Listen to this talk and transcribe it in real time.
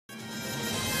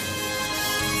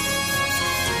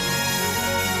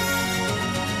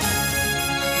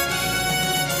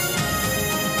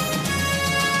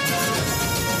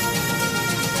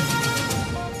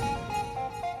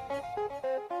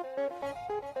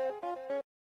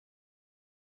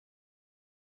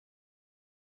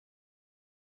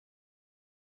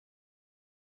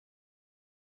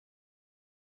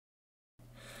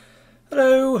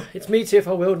Hello, it's me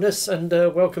TFR Wilderness, and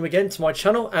welcome again to my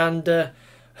channel. And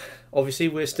obviously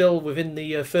we're still within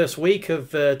the first week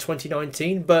of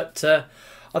 2019, but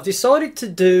I've decided to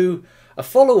do a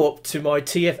follow-up to my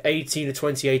TF18 of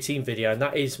 2018 video, and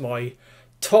that is my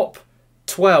top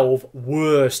 12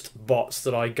 worst bots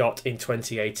that I got in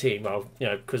 2018. Well, you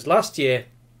know, because last year,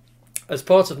 as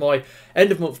part of my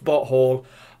end of month bot haul,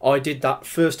 I did that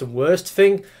first and worst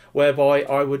thing, whereby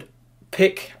I would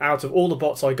pick out of all the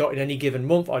bots I got in any given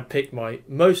month. I'd pick my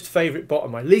most favourite bot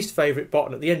and my least favourite bot,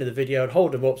 and at the end of the video I'd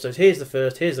hold them up, so here's the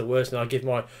first, here's the worst, and I'd give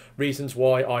my reasons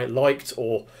why I liked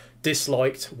or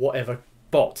disliked whatever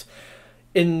bot.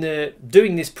 In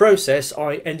doing this process,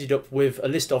 I ended up with a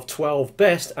list of 12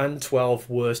 best and 12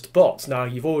 worst bots. Now,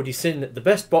 you've already seen the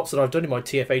best bots that I've done in my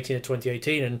TF18 of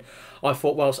 2018, and I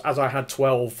thought, well, as I had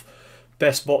 12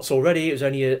 best bots already, it was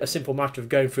only a simple matter of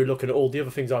going through, looking at all the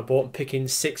other things I bought and picking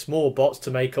 6 more bots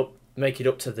to make it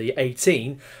up to the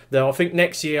 18. Though I think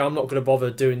next year I'm not going to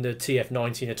bother doing the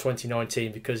TF19 of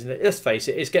 2019, because let's face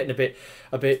it, it's getting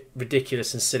a bit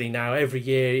ridiculous and silly now. Every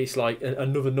year it's like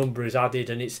another number is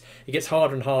added, and it gets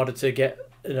harder and harder to get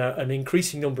an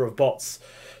increasing number of bots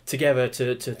together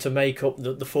to make up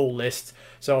the full list.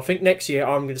 So I think next year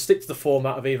I'm going to stick to the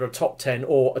format of either a top 10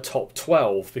 or a top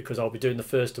 12, because I'll be doing the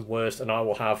first and worst, and I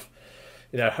will have,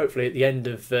 you know, hopefully at the end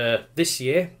of this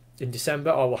year in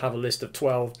December, I will have a list of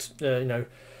 12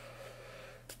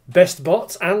 best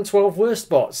bots and 12 worst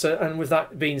bots. And with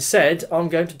that being said, I'm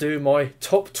going to do my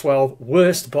top 12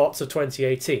 worst bots of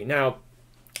 2018. Now,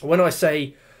 when I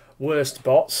say worst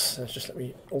bots, just let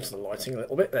me alter the lighting a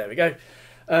little bit, there we go.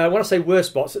 When I say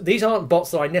worst bots, these aren't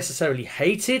bots that I necessarily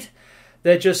hated.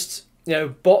 They're just, you know,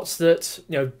 bots that,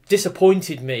 you know,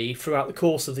 disappointed me throughout the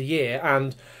course of the year,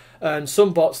 and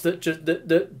some bots that just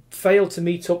that failed to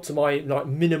meet up to my like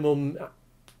minimum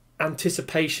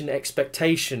anticipation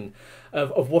expectation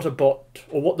of what a bot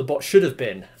or what the bot should have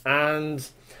been. And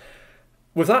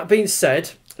with that being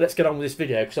said, let's get on with this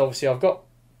video, because obviously I've got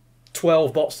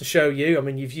 12 bots to show you. I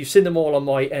mean, you've seen them all on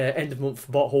my end of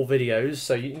month bot haul videos,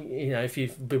 so you know, if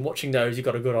you've been watching those, you've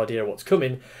got a good idea of what's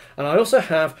coming. And I also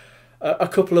have a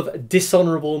couple of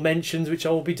dishonourable mentions, which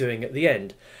I will be doing at the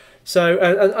end. So,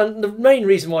 and the main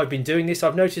reason why I've been doing this,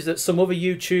 I've noticed that some other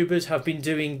YouTubers have been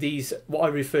doing these, what I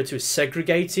refer to as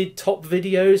segregated top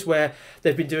videos, where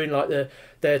they've been doing like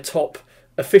their top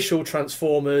official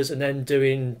Transformers, and then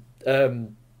doing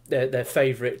their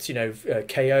favourite, you know,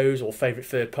 KOs or favourite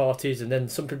third parties, and then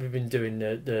some people have been doing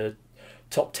the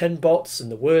top 10 bots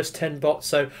and the worst 10 bots.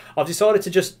 So I've decided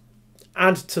to just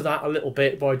add to that a little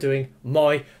bit by doing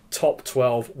my top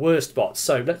 12 worst bots.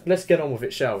 So let's get on with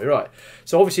it, shall we? Right,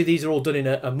 so obviously these are all done in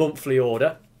a monthly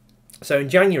order. So in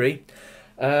January,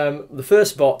 the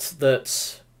first bot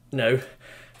that, you know,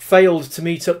 failed to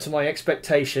meet up to my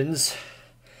expectations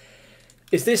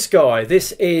is this guy.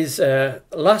 This is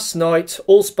Last Night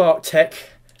Allspark Tech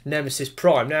Nemesis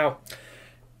Prime. Now,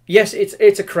 yes,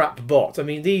 it's a crap bot. I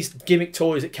mean, these gimmick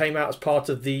toys that came out as part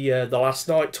of the Last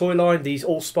Night toy line, these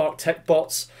Allspark Tech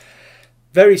bots,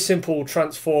 very simple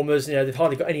transformers. You know, they've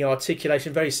hardly got any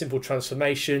articulation, very simple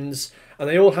transformations, and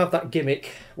they all have that gimmick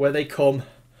where they come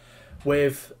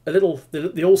with a little the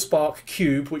Allspark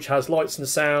cube, which has lights and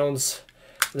sounds.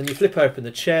 And then you flip open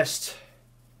the chest.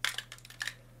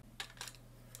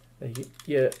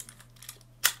 You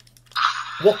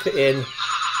whop it in,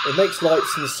 it makes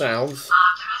lights and sounds,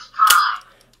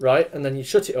 right, and then you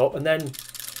shut it up, and then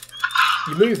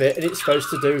you move it and it's supposed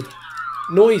to do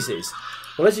noises.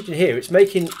 Well, as you can hear, it's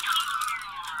making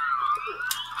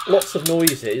lots of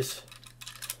noises.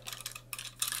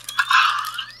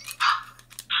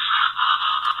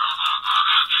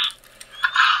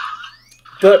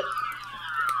 But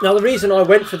now, the reason I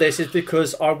went for this is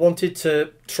because I wanted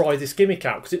to try this gimmick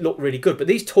out, because it looked really good. But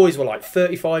these toys were like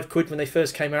 35 quid when they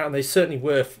first came out, and they certainly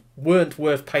weren't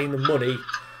worth paying the money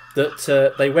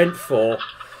that they went for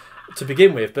to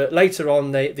begin with. But later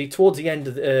on, they towards the end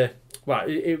of the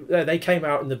they came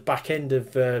out in the back end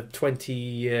of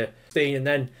 2015, and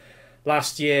then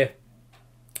last year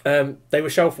they were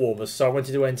shelf warmers. So I went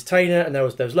to do Entertainer, and there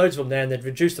was loads of them there, and they'd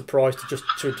reduced the price to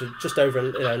just over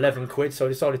 11 quid. So I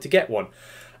decided to get one.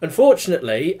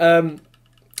 Unfortunately, the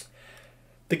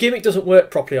gimmick doesn't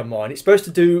work properly on mine. It's supposed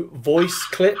to do voice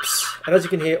clips, and as you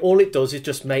can hear, all it does is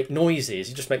just make noises.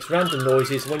 It just makes random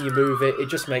noises. When you move it, it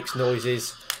just makes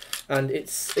noises, and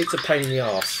it's a pain in the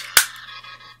arse.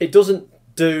 It doesn't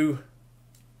do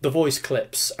the voice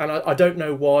clips, and I don't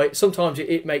know why. Sometimes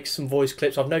it makes some voice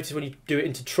clips. I've noticed when you do it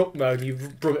into truck mode, you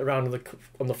brum it around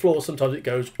on the floor, sometimes it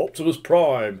goes Optimus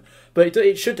Prime. But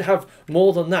it should have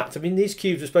more than that. I mean, these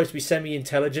cubes are supposed to be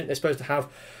semi-intelligent. They're supposed to have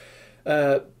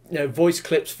voice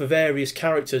clips for various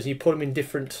characters, and you put them in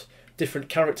different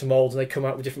character molds, and they come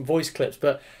out with different voice clips.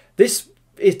 But this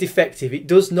is defective. It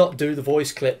does not do the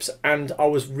voice clips, and I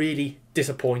was really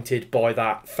disappointed by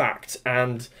that fact.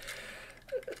 And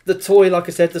the toy, like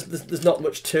I said, there's not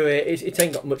much to it. It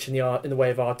ain't got much in the way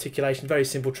of articulation. Very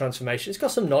simple transformation. It's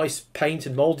got some nice paint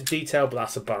and molded detail, but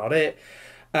that's about it.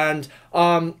 And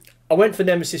I went for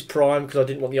Nemesis Prime because I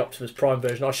didn't want the Optimus Prime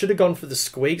version. I should have gone for the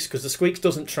Squeaks because the Squeaks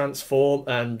doesn't transform,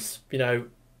 and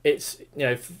it's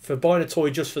for buying a toy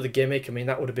just for the gimmick. I mean,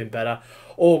 that would have been better.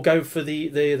 Or go for the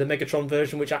Megatron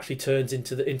version, which actually turns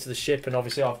into the ship. And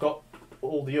obviously, I've got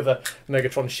all the other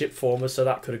Megatron ship formers, so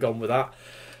that could have gone with that.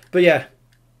 But yeah,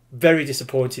 very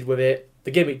disappointed with it.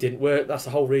 The gimmick didn't work. That's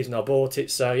the whole reason I bought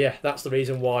it. So yeah, that's the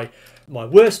reason why my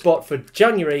worst spot for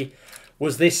January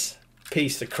was this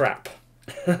piece of crap.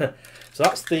 So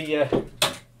that's the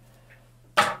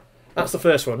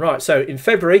first one, right? So in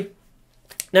February,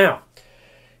 now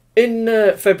in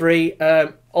February,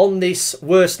 on this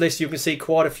worst list, you can see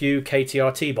quite a few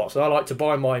KTRT bots. And I like to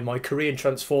buy my Korean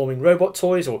transforming robot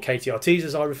toys, or KTRTs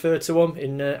as I refer to them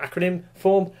in acronym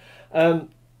form.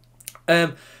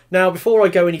 Now, before I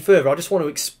go any further, I just want to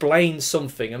explain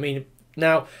something. I mean,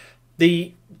 now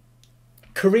the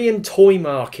Korean toy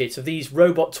market of these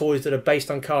robot toys that are based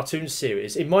on cartoon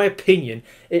series, in my opinion,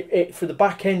 it for the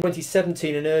back end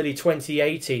 2017 and early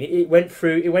 2018, it went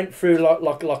through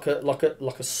like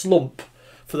a slump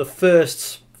for the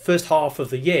first half of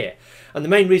the year, and the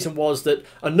main reason was that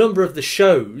a number of the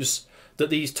shows that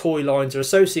these toy lines are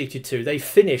associated to, they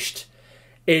finished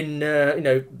in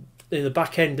in the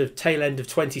back end of tail end of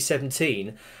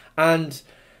 2017, and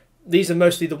these are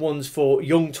mostly the ones for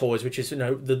Young Toys, which is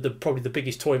the probably the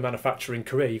biggest toy manufacturer in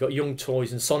Korea. You've got Young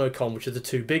Toys and Sonocon, which are the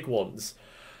two big ones.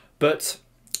 But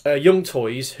Young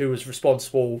Toys, who was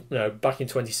responsible back in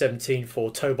 2017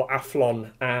 for Tobot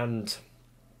Athlon and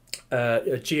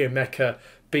Geomecha,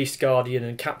 Beast Guardian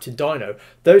and Captain Dino,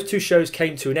 those two shows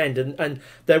came to an end, and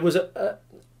there was a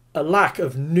lack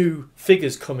of new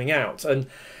figures coming out. And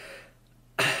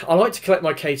I like to collect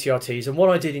my KTRTs, and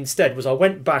what I did instead was I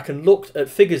went back and looked at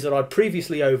figures that I'd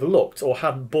previously overlooked or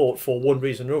hadn't bought for one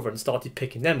reason or other, and started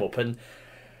picking them up. And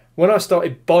when I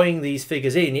started buying these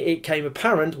figures in, it became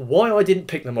apparent why I didn't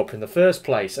pick them up in the first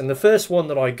place. And the first one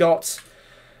that I got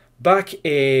back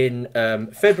in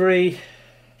February,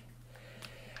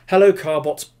 Hello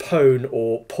Carbot's Pone,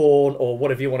 or Pawn, or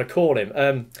whatever you want to call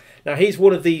him. Now, he's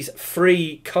one of these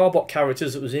free Carbot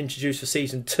characters that was introduced for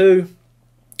Season 2.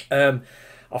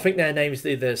 I think their name's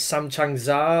either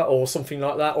Samchangza or something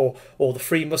like that, or the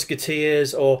Three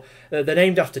Musketeers, or they're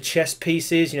named after chess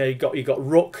pieces. You got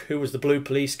Rook, who was the blue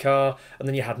police car, and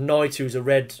then you had Knight, who was a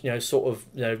red, sort of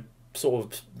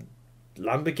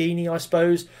Lamborghini, I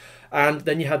suppose, and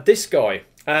then you had this guy.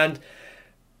 And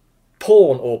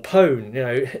Pawn, or Pone,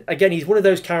 again, he's one of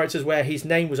those characters where his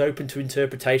name was open to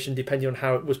interpretation depending on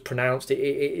how it was pronounced.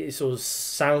 It sort of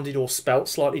sounded or spelt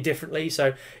slightly differently,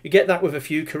 so you get that with a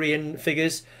few Korean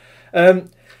figures.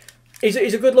 He's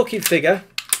a good looking figure,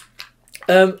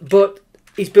 but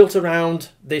he's built around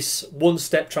this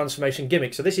one-step transformation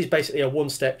gimmick. So this is basically a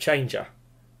one-step changer,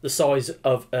 the size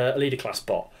of a leader class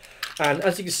bot. And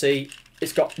as you can see,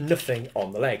 it's got nothing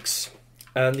on the legs.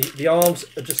 And the arms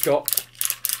have just got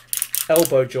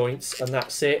elbow joints, and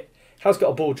that's it. Has got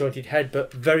a ball jointed head,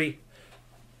 but very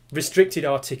restricted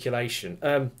articulation.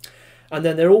 And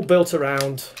then they're all built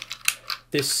around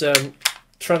this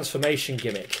transformation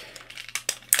gimmick.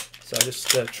 So I'll just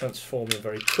transform them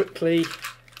very quickly.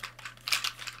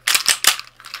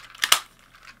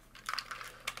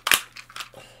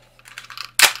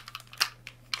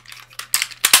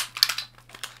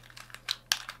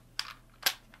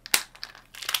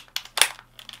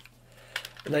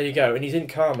 And there you go, and he's in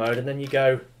car mode, and then you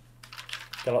go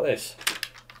like this.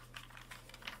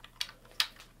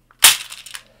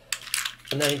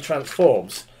 And then he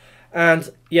transforms. And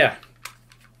yeah,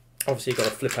 obviously you've got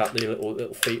to flip out the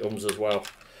little feet ums as well.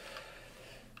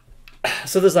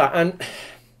 So there's that. And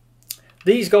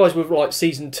these guys were like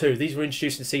Season 2. These were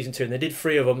introduced in Season 2, and they did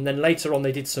 3 of them. And then later on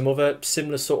they did some other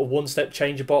similar sort of one-step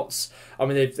changer bots. I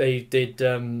mean, they did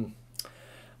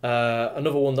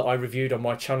another one that I reviewed on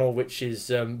my channel, which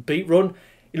is Beat Run.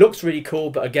 It looks really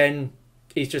cool, but again,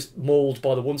 he's just mauled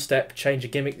by the one-step changer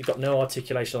gimmick. They've got no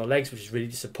articulation on the legs, which is really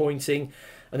disappointing.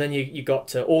 And then you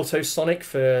got Auto Sonic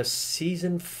for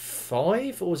Season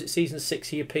 5, or was it Season 6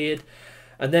 he appeared?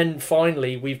 And then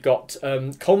finally we've got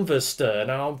Converster.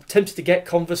 Now I'm tempted to get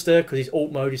Converster because his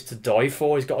alt mode is to die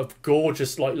for. He's got a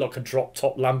gorgeous like a drop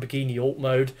top Lamborghini alt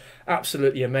mode,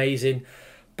 absolutely amazing.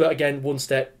 But again, one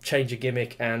step changer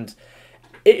gimmick, and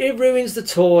it ruins the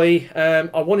toy.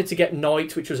 I wanted to get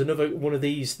Knight, which was another one of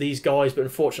these guys, but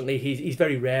unfortunately he's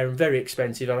very rare and very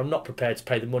expensive, and I'm not prepared to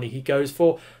pay the money he goes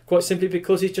for, quite simply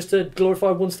because he's just a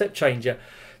glorified one-step changer.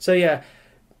 So yeah,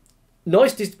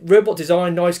 nice robot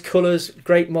design, nice colours,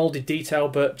 great moulded detail,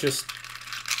 but just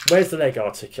where's the leg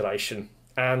articulation?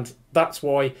 And that's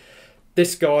why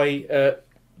this guy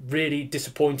really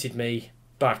disappointed me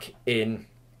back in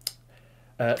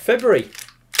February.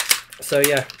 So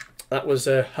yeah, that was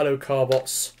Hello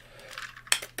Carbot's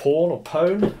Pawn or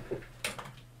Pone.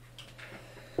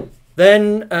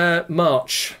 Then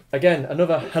March, again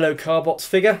another Hello Carbots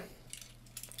figure.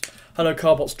 Hello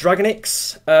Carbot's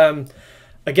Dragonix.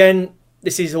 Again,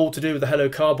 this is all to do with the Hello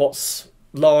Carbots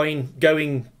line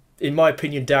going, in my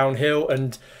opinion, downhill,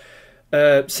 and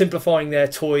simplifying their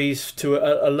toys to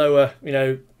a lower,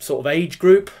 sort of age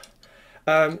group.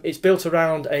 It's built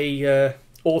around a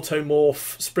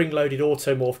automorph, spring-loaded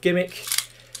automorph gimmick.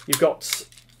 You got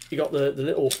the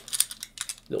little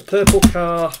purple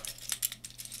car,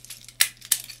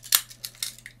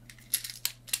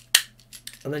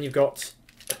 and then you've got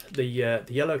the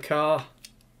yellow car.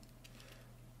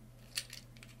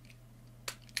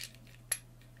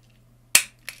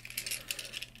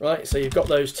 Right, so you've got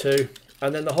those two,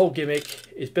 and then the whole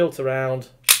gimmick is built around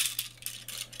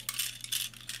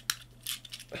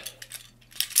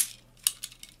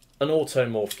an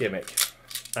automorph gimmick,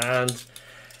 and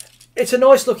it's a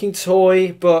nice looking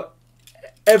toy, but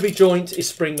every joint is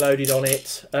spring loaded on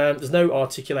it. There's no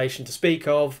articulation to speak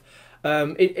of.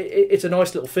 It's a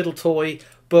nice little fiddle toy,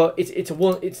 but it's a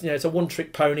one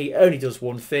trick pony. It only does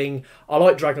one thing. I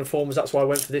like Dragon Formers, that's why I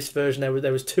went for this version.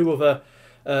 There was two other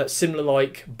similar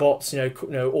like bots,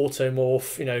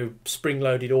 automorph, spring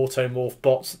loaded automorph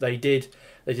bots. They did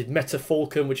Meta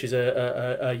Falcon, which is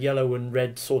a yellow and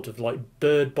red sort of like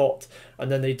bird bot,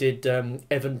 and then they did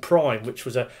Evan Prime, which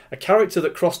was a character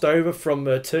that crossed over from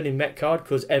Turning Mecard,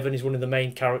 because Evan is one of the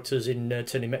main characters in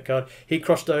Turning Mecard. He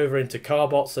crossed over into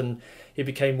Carbots, and he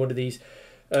became one of these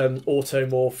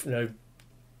automorph,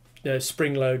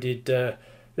 spring loaded.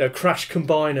 Crash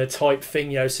Combiner type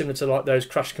thing, similar to like those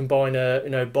Crash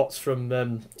Combiner, bots from,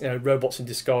 Robots in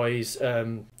Disguise,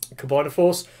 Combiner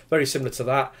Force, very similar to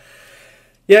that.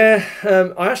 Yeah,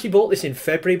 I actually bought this in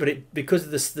February, but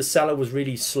because the seller was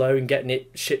really slow in getting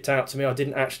it shipped out to me, I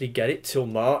didn't actually get it till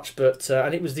March. But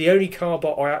and it was the only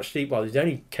Carbot the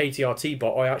only KTRT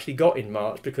bot I actually got in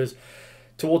March, because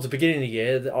towards the beginning of the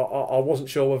year, I wasn't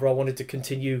sure whether I wanted to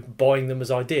continue buying them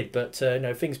as I did, but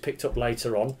things picked up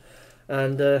later on.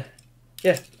 And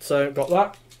yeah, so got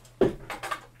that.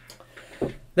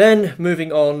 Then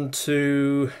moving on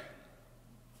to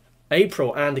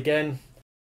April, and again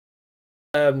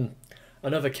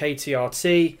another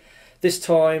KTRT. This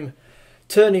time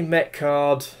Turning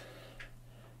Mecard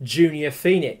Junior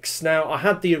Phoenix. Now I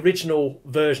had the original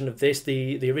version of this,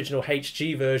 the original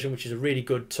HG version, which is a really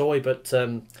good toy, but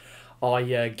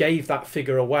I gave that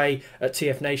figure away at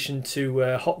TF Nation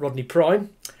to Hot Rodney Prime.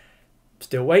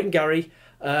 Still waiting, Gary.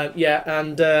 So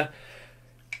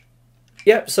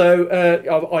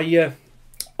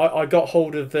I got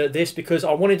hold of this because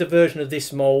I wanted a version of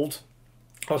this mould.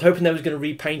 I was hoping they was going to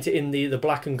repaint it in the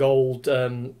black and gold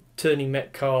Turning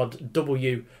Mecard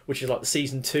W, which is like the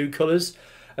season 2 colours,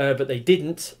 but they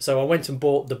didn't. So I went and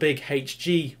bought the big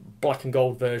HG black and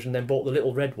gold version, then bought the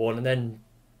little red one, and then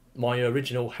my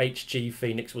original HG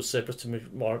Phoenix was surplus to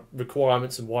my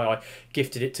requirements, and why I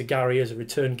gifted it to Gary as a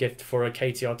return gift for a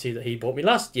KTRT that he bought me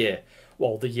last year.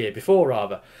 Well, the year before,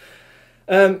 rather.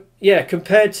 Yeah,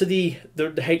 compared to the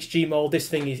HG mould, this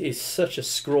thing is such a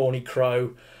scrawny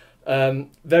crow.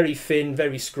 Very thin,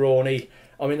 very scrawny.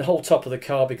 I mean, the whole top of the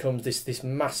car becomes this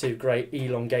massive, great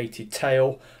elongated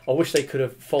tail. I wish they could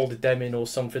have folded them in or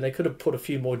something. They could have put a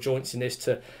few more joints in this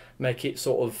to make it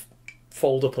sort of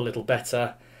fold up a little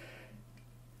better.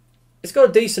 It's got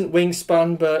a decent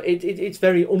wingspan, but it's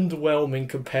very underwhelming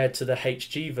compared to the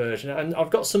HG version. And I've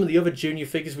got some of the other junior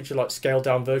figures, which are like scaled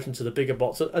down versions of the bigger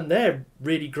bots, and they're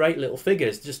really great little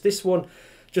figures. Just this one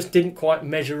just didn't quite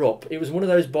measure up. It was one of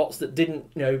those bots that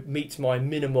didn't, meet my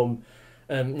minimum,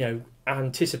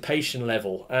 anticipation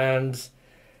level. And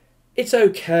it's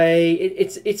okay.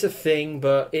 It's a thing,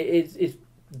 but it's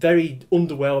very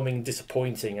underwhelming and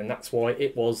disappointing, and that's why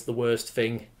it was the worst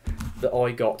thing that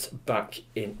I got back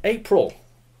in April.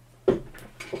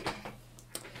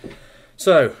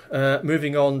 So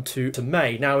moving on to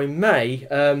May. Now in May,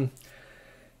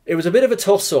 it was a bit of a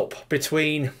toss-up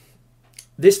between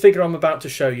this figure I'm about to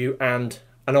show you and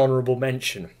an honourable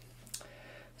mention.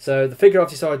 So the figure I've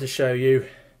decided to show you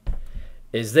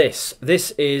is this.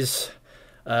 This is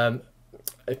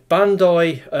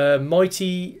Bandai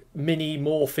Mighty Mini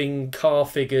Morphing car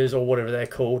figures, or whatever they're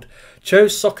called. Chou,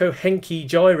 Soku, Henkei,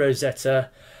 Gyrozetta,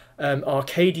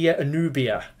 Arcadia,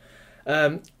 Anubia.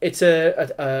 It's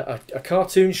a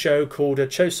cartoon show called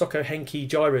Chou, Soku, Henkei,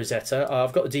 Gyrozetta.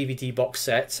 I've got the DVD box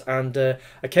set, and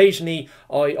occasionally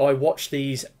I watch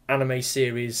these anime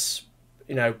series.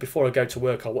 You know, before I go to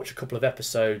work, I'll watch a couple of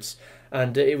episodes.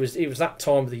 And it was that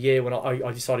time of the year when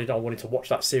I decided I wanted to watch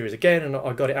that series again, and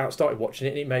I got it out, started watching it,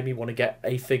 and it made me want to get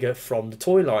a figure from the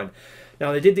toy line.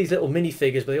 Now, they did these little mini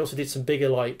figures, but they also did some bigger,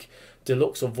 like,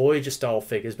 Deluxe or Voyager style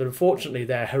figures, but unfortunately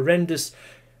they're horrendous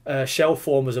shell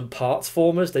formers and parts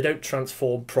formers. They don't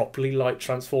transform properly like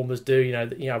Transformers do.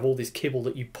 You have all this kibble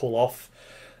that you pull off,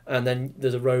 and then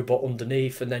there's a robot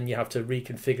underneath, and then you have to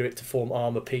reconfigure it to form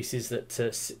armor pieces that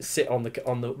sit on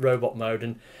the robot mode,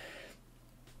 and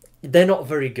they're not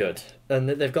very good, and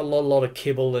they've got a lot of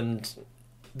kibble, and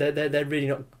they're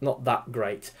really not that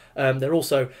great. They're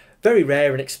also very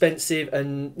rare and expensive,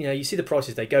 and you see the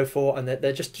prices they go for, and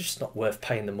they're just not worth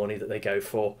paying the money that they go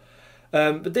for.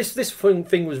 But this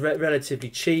thing was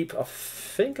relatively cheap. I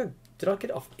think did I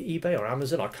get it off eBay or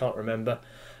Amazon? I can't remember.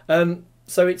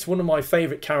 So it's one of my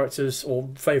favourite characters, or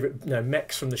favourite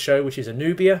mechs from the show, which is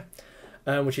Anubia,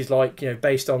 which is like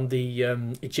based on the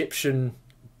Egyptian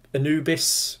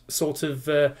Anubis sort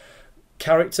of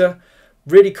character.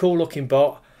 Really cool looking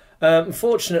bot.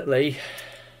 Unfortunately,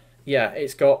 yeah,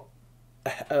 it's got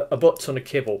a butt ton of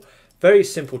kibble. Very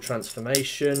simple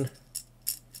transformation.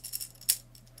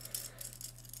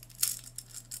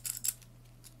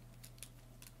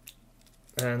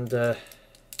 And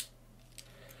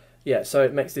yeah, so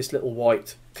it makes this little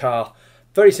white car.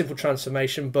 Very simple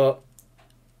transformation, but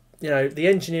the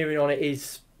engineering on it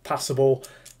is passable.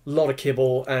 A lot of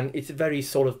kibble, and it's a very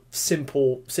sort of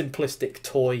simplistic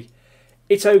toy.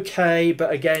 It's okay,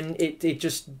 but again, it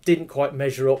just didn't quite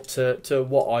measure up to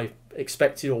what I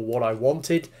expected or what I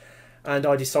wanted, and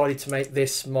I decided to make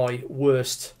this my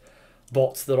worst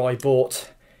bot that I bought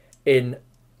in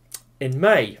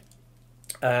May.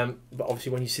 But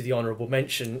obviously, when you see the honourable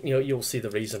mention, you'll see the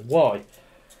reason why.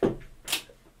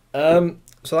 So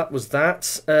that was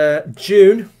that.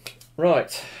 June.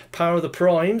 Right, Power of the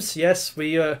Primes. Yes,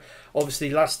 we obviously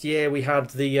last year we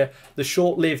had the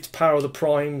short-lived Power of the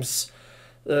Primes,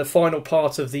 final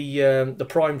part of the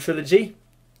Prime trilogy,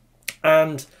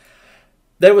 and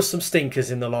there were some stinkers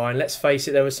in the line. Let's face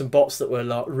it, there were some bots that were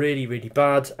like really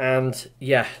bad, and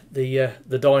yeah, the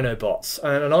Dinobots,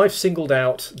 and I've singled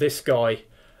out this guy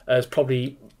as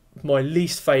probably my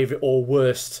least favourite or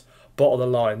worst bot of the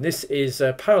line. This is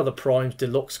Power of the Primes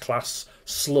Deluxe class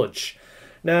Sludge.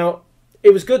 Now,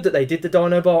 it was good that they did the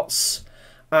Dinobots,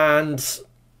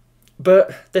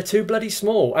 but they're too bloody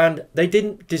small, and they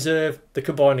didn't deserve the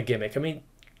combiner gimmick. I mean,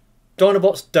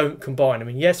 Dinobots don't combine. I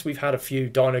mean, yes, we've had a few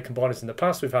Dino combiners in the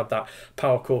past. We've had that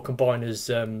Power Core Combiners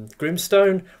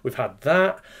Grimstone. We've had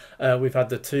that. We've had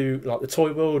the two, like the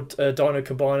Toy World Dino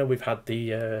combiner. We've had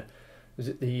the, was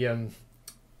it the,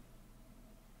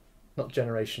 not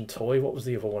Generation Toy, what was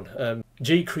the other one?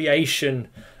 G Creation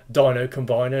Dino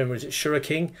combiner, was it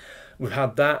Shuriken? We've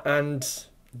had that, and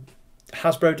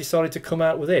Hasbro decided to come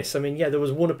out with this. I mean, yeah, there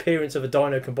was one appearance of a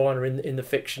Dino combiner in the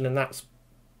fiction, and that's,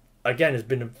 again, has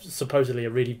been supposedly a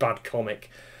really bad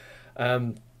comic.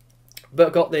 But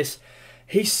I've got this.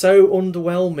 He's so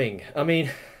underwhelming. I mean,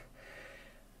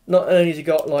 not only has he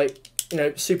got, like,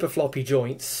 super floppy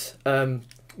joints,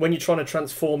 when you're trying to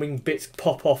transforming, bits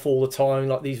pop off all the time,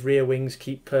 like these rear wings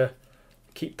keep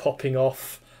popping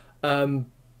off.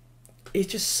 It's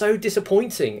just so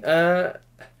disappointing,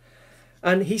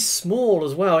 and he's small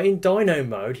as well. In Dino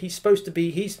mode, he's supposed to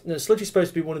be Sludge is supposed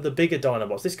to be one of the bigger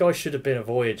Dinobots. This guy should have been a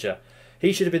Voyager.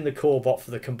 He should have been the Carbot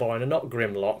for the combiner, not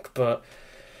Grimlock. But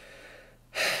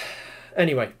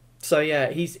anyway, so yeah,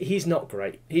 he's not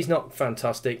great. He's not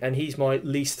fantastic, and he's my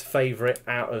least favourite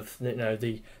out of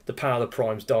the Power of the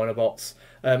Primes Dinobots.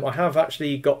 I have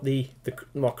actually got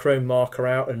my chrome marker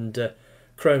out and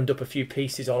chromed up a few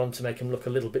pieces on them to make them look a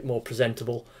little bit more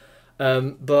presentable,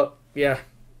 but yeah,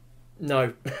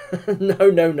 no.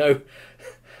 no.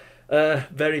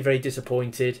 Very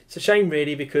disappointed. It's a shame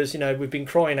really, because we've been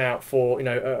crying out for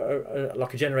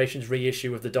like a Generations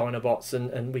reissue of the Dinobots,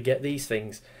 and we get these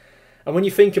things. And when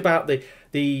you think about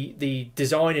the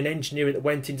design and engineering that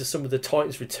went into some of the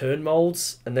Titans Return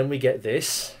molds, and then we get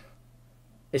this,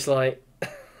 it's like,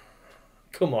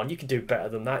 come on, you can do better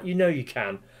than that. You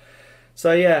can.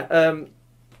 So yeah,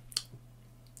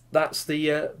 that's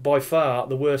the by far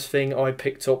the worst thing I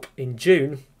picked up in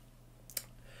June.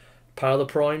 Power of the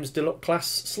Primes Deluxe class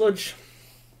Sludge.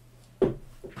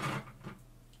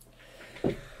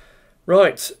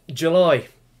 Right, July.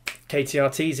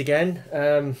 KTRTs again.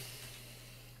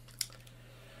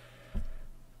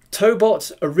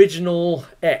 Tobot Original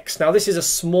X. Now this is a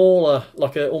smaller,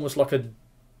 almost like a,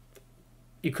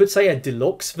 you could say a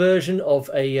deluxe version of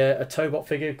a Tobot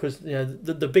figure, because you know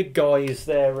the big guy is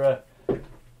their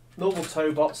normal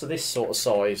Tobots are this sort of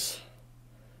size.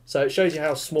 So it shows you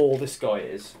how small this guy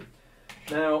is.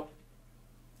 Now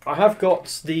I have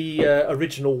got the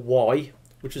original Y,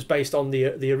 which was based on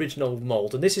the original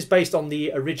mould, and this is based on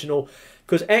the original,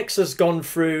 because X has gone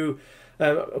through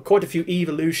quite a few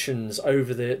evolutions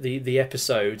over the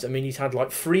episodes. I mean, he's had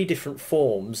like 3 different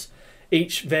forms,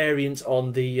 each variant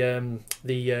on the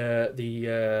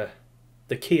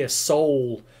Kia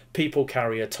Soul people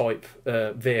carrier type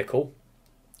vehicle.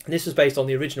 And this was based on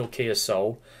the original Kia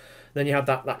Soul. Then you have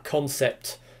that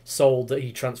concept Soul that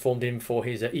he transformed in for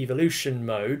his evolution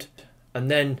mode,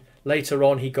 and then later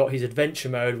on he got his adventure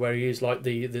mode where he is like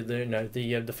the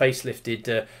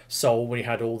facelifted Soul, when he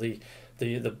had all the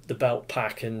belt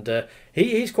pack, and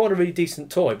he's quite a really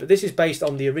decent toy. But this is based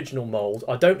on the original mould.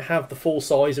 I don't have the full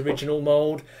size original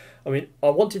mould. I mean, I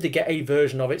wanted to get a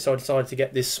version of it, so I decided to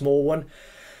get this small one.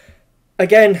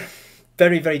 Again,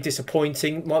 very, very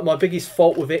disappointing. My biggest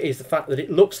fault with it is the fact that it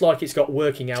looks like it's got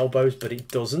working elbows, but it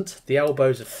doesn't. The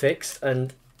elbows are fixed,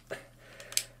 and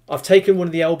I've taken one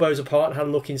of the elbows apart and had a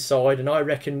look inside, and I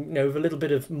reckon, you know, with a little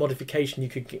bit of modification you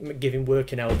could give him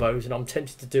working elbows, and I'm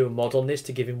tempted to do a mod on this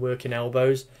to give him working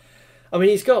elbows. I mean,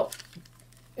 he's got,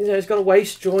 you know, he's got a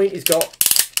waist joint, he's got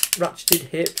ratcheted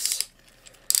hips,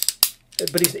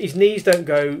 but his knees don't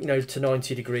go, you know, to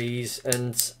 90 degrees,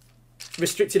 and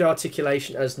restricted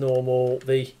articulation as normal.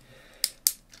 The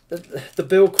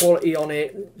build quality on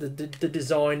it, the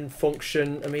design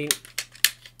function, I mean,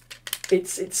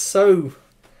 it's so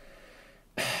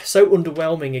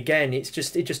underwhelming. Again, it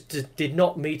just did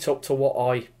not meet up to what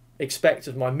I expect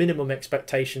of my minimum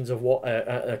expectations of what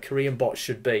a Korean bot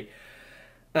should be,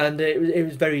 and it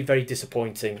was very, very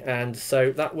disappointing. And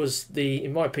so that was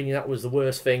in my opinion, that was the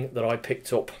worst thing that I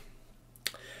picked up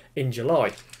in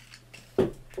July.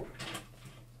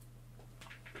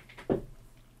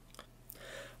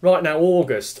 Right, now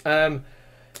August.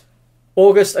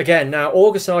 August again. Now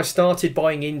August, I started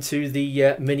buying into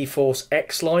the Miniforce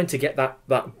X line to get that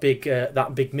big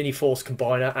Miniforce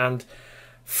combiner, and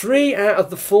 3 out of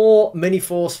the 4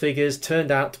 Miniforce figures turned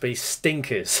out to be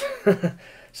stinkers.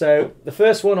 So the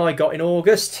first one I got in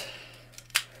August,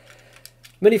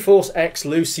 Miniforce X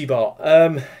Bot.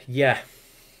 Yeah,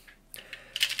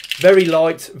 very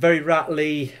light, very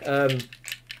rattly,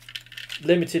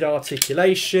 limited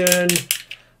articulation.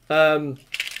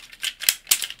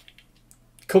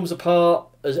 Comes apart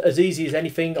as easy as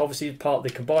anything. Obviously part of the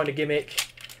combiner gimmick.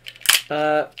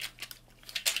 Very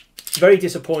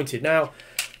disappointed. Now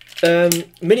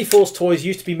Miniforce toys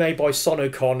used to be made by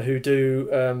Sonocon, who do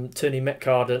Turning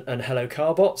Mecard and Hello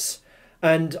Carbots,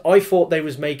 and I thought they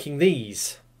was making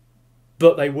these,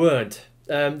 but they weren't.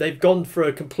 They've gone for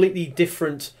a completely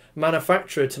different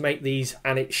manufacturer to make these,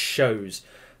 and it shows.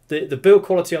 The build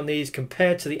quality on these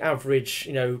compared to the average,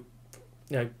 you know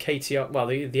KTR, well,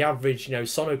 the average, you know,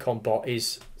 Sonocon bot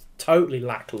is totally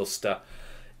lackluster.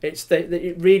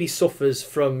 It really suffers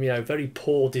from, you know, very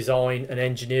poor design and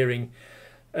engineering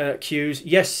cues.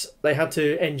 Yes, they had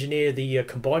to engineer the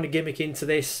combiner gimmick into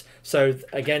this. So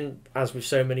again, as with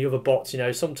so many other bots, you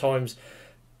know, sometimes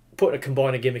putting a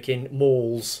combiner gimmick in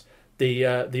mauls the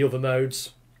other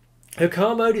modes. Her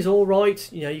car mode is all right,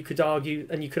 you know. You could argue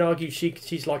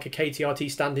she's like a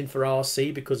KTRT stand-in for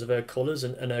RC because of her colours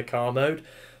and her car mode,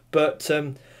 but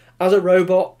as a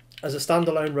robot, as a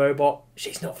standalone robot,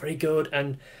 she's not very good.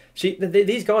 And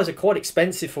these guys are quite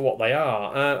expensive for what they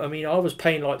are. I mean, I was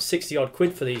paying like 60 odd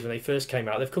quid for these when they first came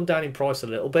out. They've come down in price a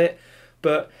little bit,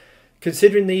 but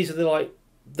considering these are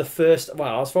the first,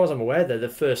 well, as far as I'm aware, they're the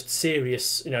first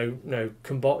serious,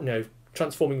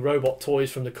 transforming robot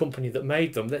toys from the company that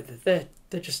made them. They're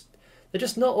just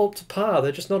not up to par.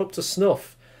 They're just not up to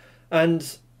snuff,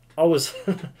 and I was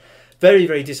very,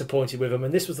 very disappointed with them.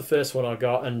 And this was the first one I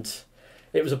got, and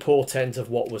it was a portent of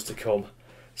what was to come.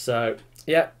 So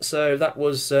yeah, so that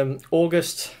was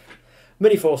August,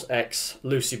 Miniforce X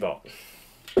Bot.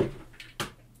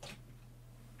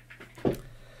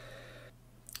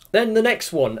 Then the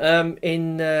next one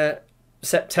in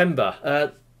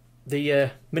September. The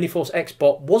Miniforce X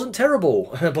Bot wasn't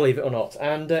terrible, believe it or not,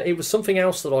 and it was something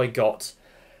else that I got.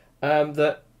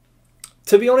 That,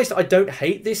 to be honest, I don't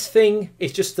hate this thing.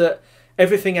 It's just that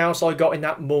everything else I got in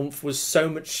that month was so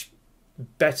much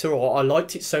better, or I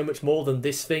liked it so much more than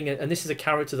this thing. And this is a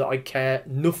character that I care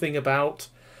nothing about,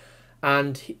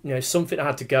 and you know, something I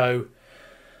had to go.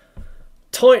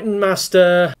 Titan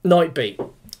Master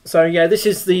Nightbeat. So yeah, this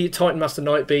is the Titan Master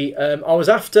Nightbeat. I was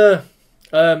after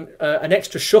an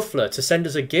extra shuffler to send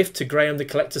as a gift to Graham the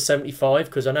Collector 75,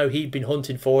 because I know he'd been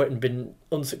hunting for it and been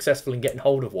unsuccessful in getting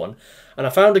hold of one. And I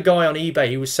found a guy on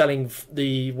eBay who was selling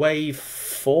the Wave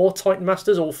 4 Titan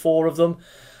Masters, all 4 of them.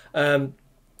 And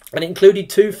it included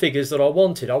 2 figures that I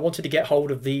wanted. I wanted to get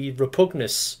hold of the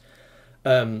Repugnus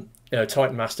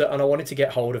Titan Master, and I wanted to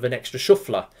get hold of an extra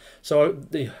shuffler. So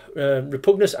the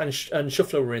Repugnus and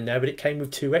shuffler were in there, but it came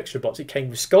with 2 extra bots. It came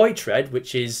with Skytread,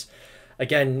 which is,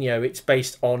 again, it's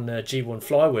based on G1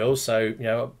 flywheels, so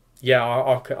yeah,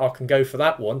 I can go for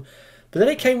that one. But then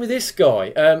it came with this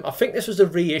guy. I think this was a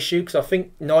reissue, because I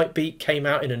think Nightbeat came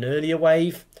out in an earlier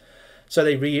wave, so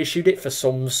they reissued it for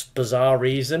some bizarre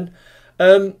reason.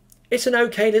 It's an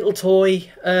okay little toy.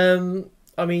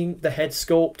 I mean, the head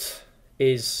sculpt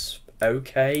is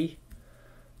okay,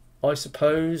 I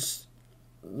suppose.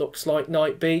 Looks like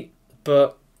Nightbeat,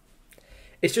 but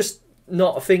it's just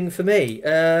not a thing for me.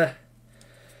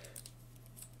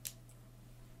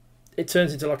 It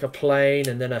turns into like a plane,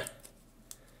 and then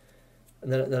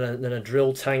a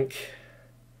drill tank.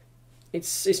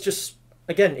 It's just,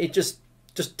 again, it just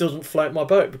doesn't float my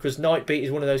boat, because Nightbeat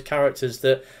is one of those characters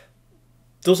that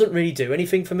doesn't really do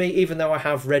anything for me, even though I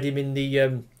have read him in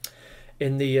the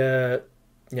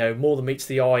More Than Meets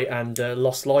the Eye and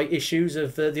Lost Light issues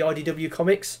of the IDW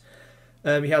comics.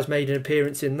 He has made an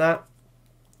appearance in that.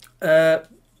 The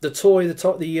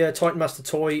Titan Master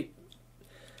toy,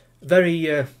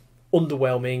 very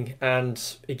underwhelming, and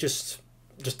it just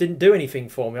didn't do anything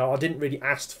for me. I didn't really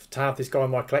ask to have this guy in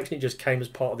my collection. It just came as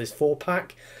part of this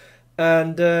 4-pack.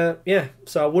 And yeah,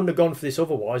 so I wouldn't have gone for this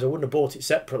otherwise. I wouldn't have bought it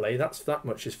separately. That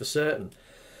much is for certain.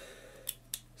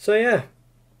 So yeah,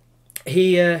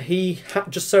 he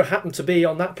just so happened to be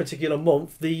on that particular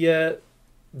month the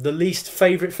least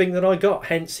favourite thing that I got.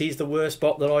 Hence, he's the worst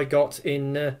bot that I got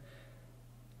in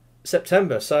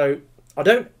September. So I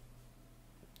don't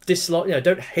dislike,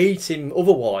 don't hate him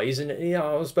otherwise. And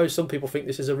I suppose some people think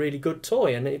this is a really good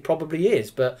toy, and it probably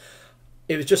is. But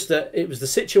it was just that it was the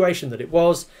situation that it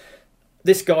was.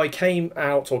 This guy came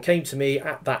to me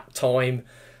at that time,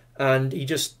 and he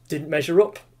just didn't measure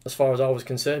up as far as I was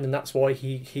concerned, and that's why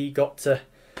he got to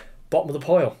bottom of the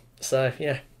pile. So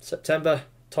yeah, September,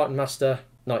 Titan Master,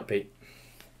 Nightbeat.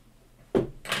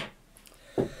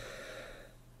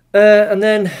 And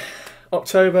then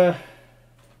October,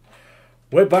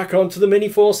 we're back onto the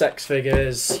Miniforce X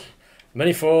figures.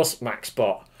 Miniforce Max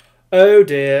Bot. Oh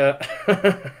dear.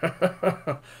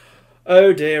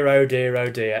 Oh dear, oh dear, oh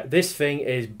dear. This thing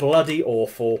is bloody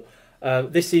awful.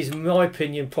 This is, in my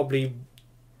opinion,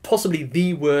 possibly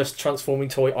the worst transforming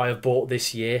toy I have bought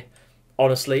this year.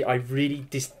 Honestly, I really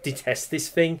detest this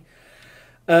thing.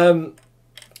 It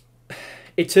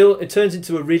turns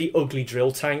into a really ugly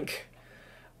drill tank.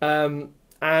 And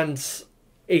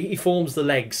he forms the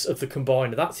legs of the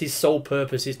combiner. That's his sole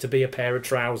purpose, is to be a pair of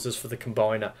trousers for the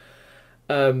combiner.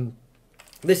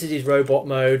 This is his robot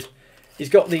mode. He's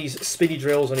got these spinny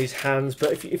drills on his hands,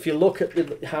 but if you look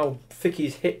at how thick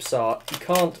his hips are, you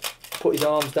can't put his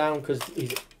arms down because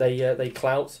they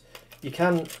clout. You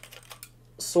can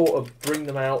sort of bring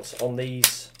them out on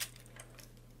these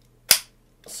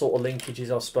sort of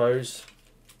linkages, I suppose.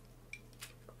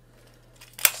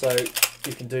 So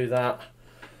you can do that.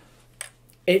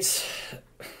 It's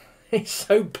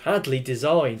so badly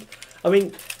designed. I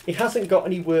mean, he hasn't got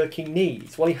any working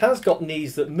knees. Well, he has got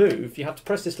knees that move. You have to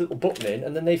press this little button in,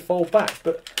 and then they fold back.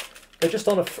 But they're just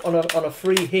on a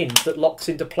free hinge that locks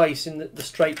into place in the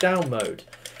straight down mode.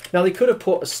 Now, they could have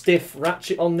put a stiff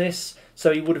ratchet on this,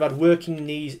 so he would have had working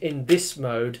knees in this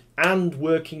mode and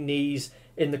working knees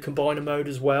in the combiner mode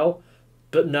as well.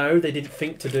 But no, they didn't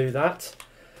think to do that.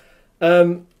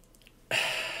 And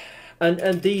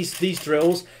these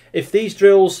drills, if these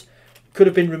drills could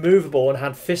have been removable and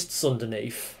had fists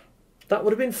underneath, that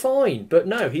would have been fine. But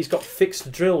no, he's got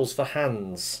fixed drills for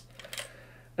hands.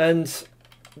 And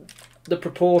the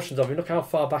proportions of him, look how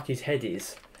far back his head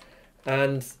is.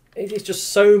 And it's just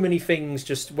so many things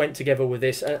just went together with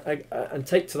this. And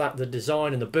take to that the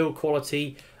design and the build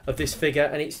quality of this figure.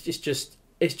 And it's just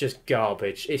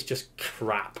garbage. It's just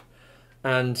crap.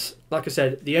 And like I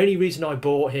said, the only reason I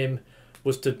bought him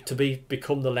was to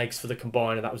become the legs for the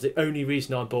combiner. That was the only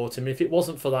reason I bought him. If it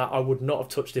wasn't for that, I would not have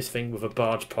touched this thing with a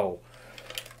barge pole.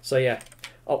 So yeah,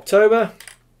 October,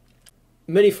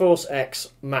 Miniforce X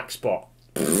Max Bot.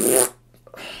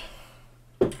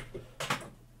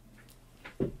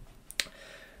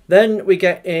 Then we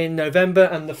get in November,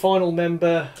 and the final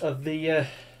member of the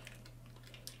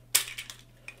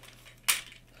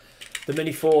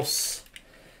Miniforce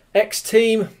X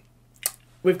team.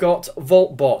 we've got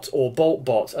Voltbot or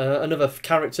Boltbot, another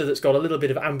character that's got a little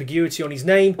bit of ambiguity on his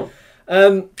name.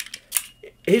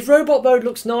 His robot mode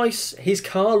looks nice, his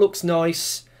car looks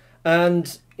nice,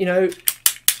 and, you know,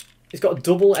 he's got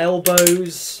double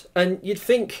elbows, and you'd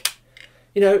think,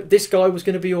 you know, this guy was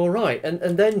going to be alright.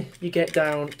 And then you get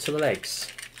down to the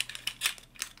legs.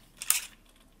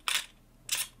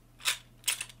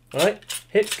 Right?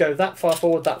 Hips go that far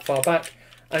forward, that far back,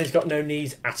 and he's got no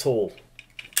knees at all.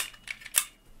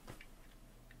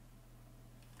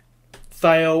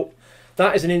 Fail.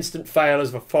 That is an instant fail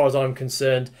as far as I'm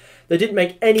concerned. They didn't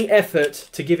make any effort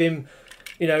to give him,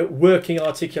 you know, working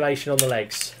articulation on the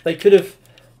legs. They could have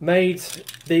made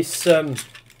this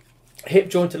hip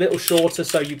joint a little shorter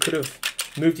so you could have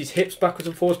moved his hips backwards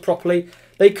and forwards properly.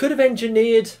 They could have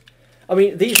engineered, I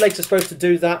mean, these legs are supposed to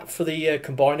do that for the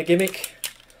combiner gimmick,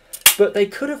 but they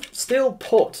could have still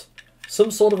put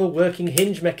some sort of a working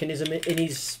hinge mechanism in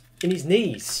his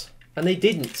knees, and they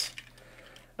didn't.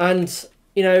 And,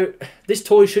 you know, this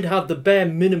toy should have the bare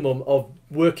minimum of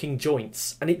working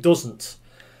joints, and it doesn't.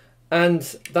 And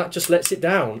that just lets it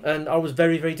down. And I was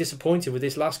very, very disappointed with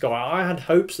this last guy. I had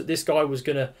hopes that this guy was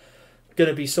gonna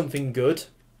be something good,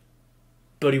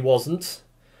 but he wasn't.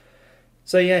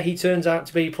 So yeah, he turns out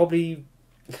to be probably,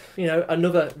 you know,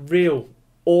 another real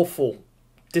awful,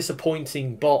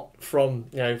 disappointing bot from,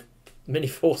 you know,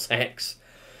 Miniforce X.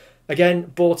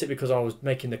 Again, bought it because I was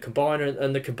making the combiner,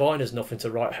 and the combiner's nothing to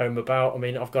write home about. I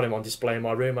mean, I've got him on display in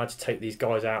my room. I had to take these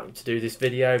guys out to do this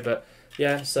video, but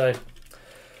yeah, so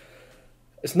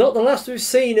it's not the last we've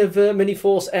seen of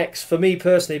Miniforce X for me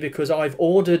personally, because I've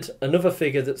ordered another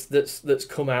figure that's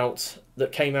come out,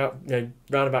 that came out, you know,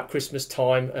 round about Christmas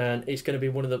time, and it's going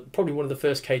to be probably one of the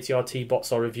first KTRT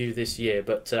bots I review this year.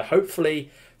 But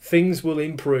hopefully things will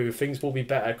improve, things will be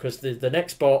better, because the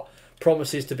next bot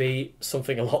promises to be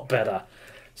something a lot better.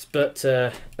 But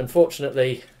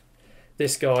unfortunately,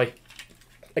 this guy,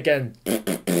 again,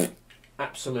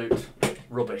 absolute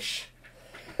rubbish.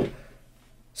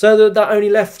 So that only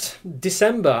left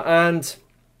December, and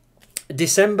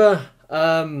December,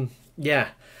 yeah,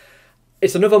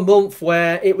 it's another month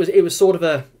where it was sort of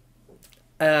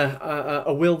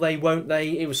a will they, won't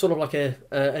they. It was sort of like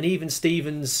an even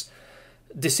Stevens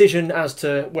decision as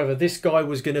to whether this guy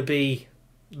was going to be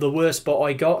the worst bot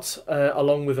I got,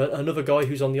 along with another guy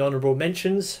who's on the honourable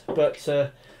mentions. But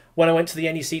when I went to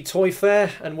the NEC Toy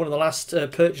Fair, and one of the last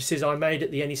purchases I made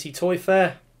at the NEC Toy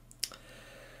Fair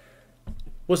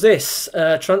was this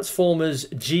Transformers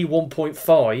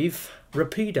G1.5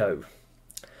 Rapido.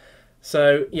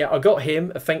 So yeah, I got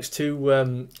him thanks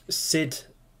to Sid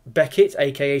Beckett,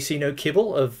 aka See No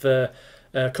Kibble of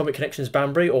Comic Connections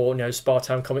Banbury, or, you know,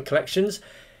 Spartown Comic Collections.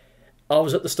 I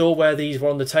was at the store where these were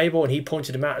on the table, and he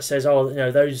pointed them out and says, "Oh, you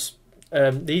know, those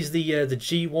these are the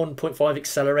G1.5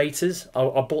 accelerators.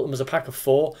 I bought them as a pack of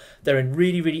 4. They're in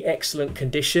really, really excellent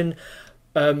condition,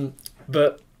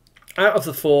 but out of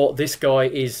the 4, this guy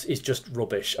is just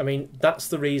rubbish. I mean, that's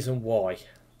the reason why.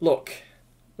 Look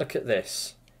at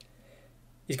this.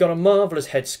 He's got a marvellous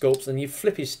head sculpt, and you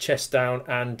flip his chest down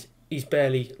and he's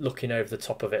barely looking over the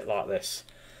top of it like this.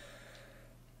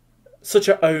 Such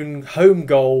a home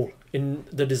goal in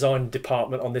the design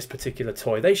department on this particular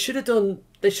toy. They should have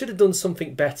done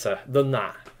something better than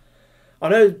that. I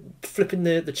know flipping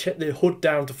the hood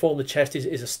down to form the chest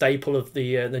is a staple of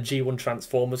the G1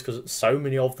 Transformers, because so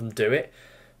many of them do it.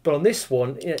 But on this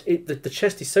one, the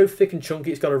chest is so thick and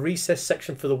chunky, it's got a recessed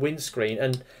section for the windscreen,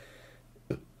 and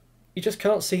you just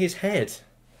can't see his head.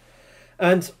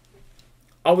 And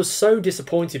I was so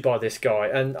disappointed by this guy,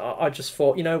 and I just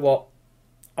thought, you know what,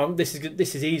 this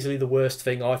is easily the worst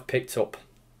thing I've picked up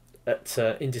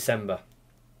in December.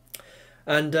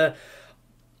 And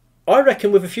I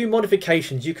reckon with a few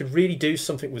modifications you could really do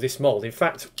something with this mould. In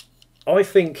fact, I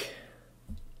think,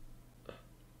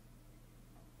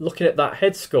 looking at that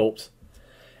head sculpt,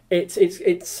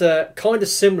 it's kind of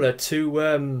similar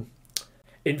to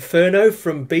Inferno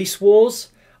from Beast Wars.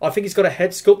 I think it's got a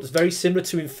head sculpt that's very similar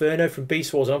to Inferno from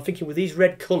Beast Wars. And I'm thinking with these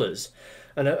red colours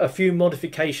and a few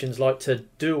modifications, like to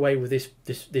do away with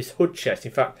this hood chest.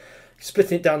 In fact,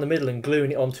 splitting it down the middle and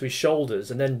gluing it onto his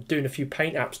shoulders, and then doing a few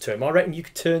paint apps to him. I reckon you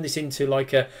could turn this into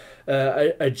like a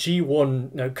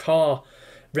G1 car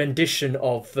rendition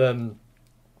of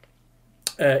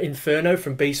Inferno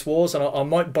from Beast Wars, and I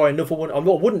might buy another one. I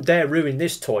wouldn't dare ruin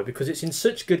this toy because it's in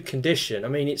such good condition. I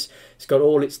mean, it's got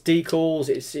all its decals,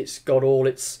 it's got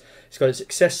its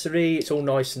accessory, it's all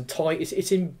nice and tight.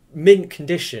 It's in mint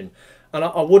condition, and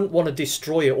I wouldn't want to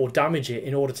destroy it or damage it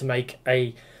in order to make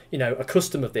a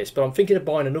custom of this. But I'm thinking of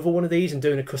buying another one of these and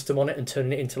doing a custom on it and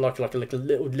turning it into like a little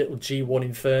G1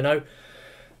 Inferno.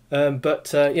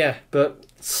 Yeah, but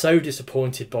so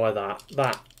disappointed by that.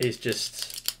 That is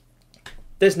just,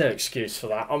 there's no excuse for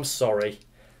that. I'm sorry.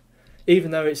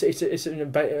 Even though it's a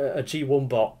G1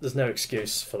 bot, there's no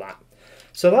excuse for that.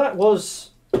 So that was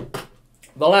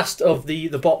the last of the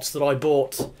bots that I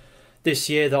bought this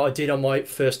year that I did on my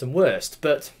first and worst.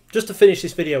 But just to finish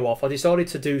this video off, I decided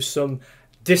to do some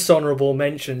dishonourable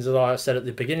mentions, as I said at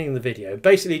the beginning of the video.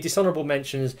 Basically, dishonourable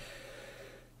mentions,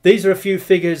 these are a few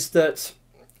figures that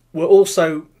were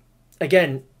also,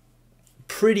 again,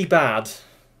 pretty bad,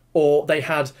 or they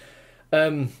had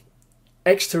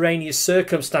extraneous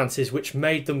circumstances which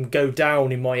made them go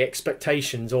down in my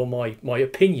expectations or my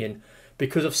opinion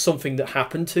because of something that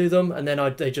happened to them, and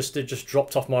then they just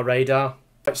dropped off my radar.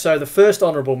 So the first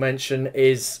honourable mention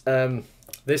is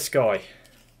this guy.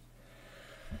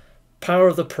 Power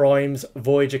of the Primes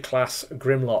Voyager class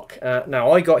Grimlock.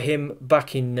 Now, I got him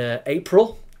back in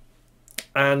April,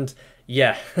 and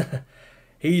yeah,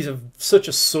 he's such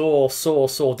a sore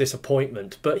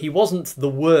disappointment, but he wasn't the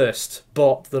worst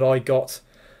bot that I got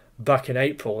back in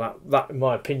April. That in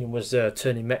my opinion, was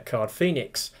turning Mecard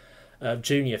Phoenix,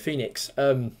 Junior Phoenix.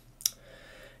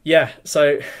 Yeah,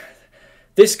 so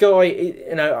this guy,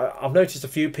 you know, I've noticed a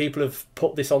few people have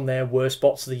put this on their worst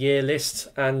bots of the year list,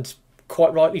 and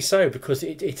quite rightly so, because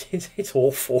it's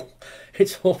awful.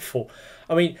 It's awful.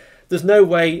 I mean, there's no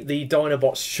way the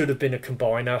Dinobots should have been a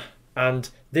combiner, and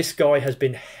this guy has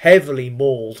been heavily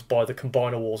mauled by the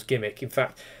Combiner Wars gimmick. In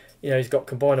fact, you know, he's got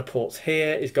combiner ports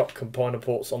here, he's got combiner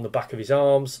ports on the back of his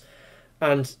arms,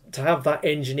 and to have that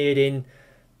engineered in,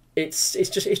 it's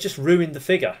just ruined the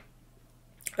figure.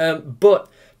 But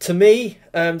to me,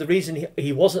 the reason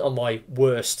he wasn't on my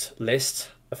worst list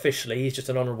officially, he's just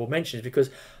an honourable mention, is because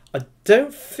I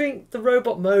don't think the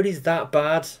robot mode is that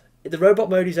bad. The robot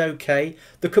mode is okay.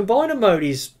 The combiner mode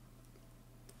is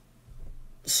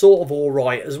sort of all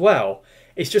right as well.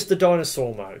 It's just the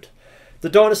dinosaur mode. The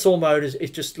dinosaur mode is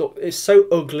just, look, it's so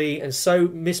ugly and so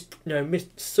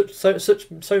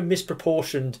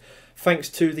misproportioned, thanks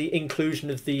to the inclusion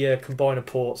of the combiner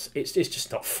ports. It's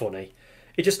just not funny.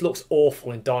 It just looks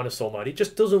awful in dinosaur mode. It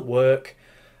just doesn't work.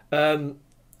 The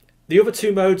other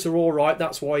two modes are all right.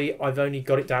 That's why I've only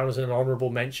got it down as an honourable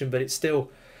mention. But it's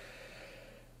still,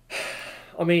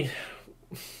 I mean,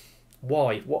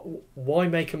 why? Why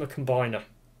make them a combiner?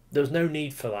 There was no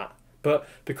need for that. But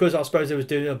because I suppose they was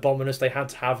doing Abominus, they had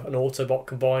to have an Autobot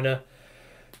combiner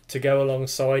to go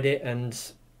alongside it. And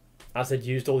as they'd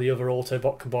used all the other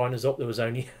Autobot combiners up, there was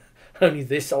only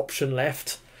this option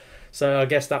left. So I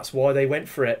guess that's why they went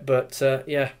for it. But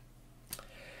yeah,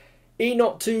 he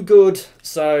not too good.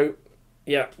 So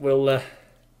yeah, we'll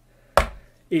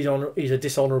he's a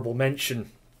dishonourable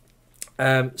mention.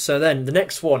 So then the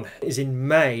next one is in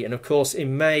May, and of course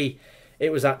in May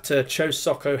it was at Chou,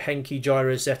 Soku, Henkei,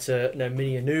 Gyrozetta,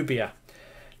 Mini Anubia.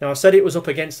 Now I said it was up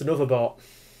against another bot.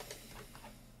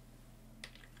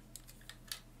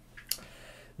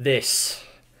 This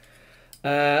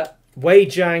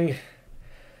Weijang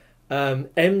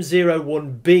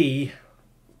M01B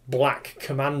Black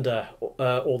Commander,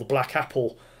 or the Black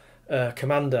Apple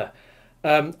Commander.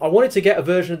 I wanted to get a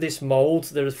version of this mould.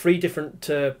 There are 3 different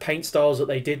paint styles that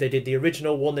they did. They did the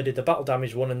original one, they did the battle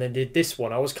damage one, and then did this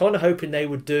one. I was kind of hoping they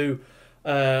would do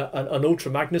an Ultra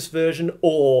Magnus version,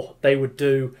 or they would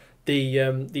do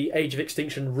the Age of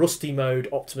Extinction Rusty mode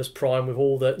Optimus Prime with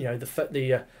all the, you know,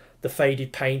 the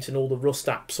faded paint and all the rust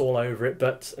apps all over it.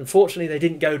 But unfortunately, they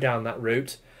didn't go down that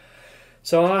route.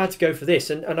 So I had to go for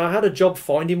this, and I had a job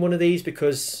finding one of these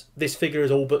because this figure is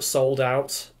all but sold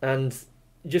out, and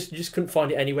you just couldn't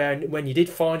find it anywhere. And when you did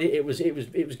find it, it was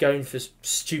going for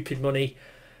stupid money.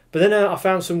 But then I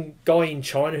found some guy in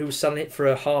China who was selling it for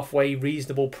a halfway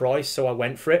reasonable price, so I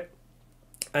went for it,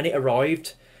 and it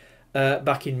arrived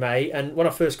back in May. And when I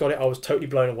first got it, I was totally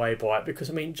blown away by it, because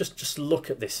I mean, just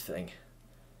look at this thing.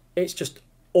 It's just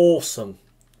awesome.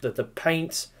 The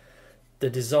paint, the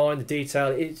design, the detail.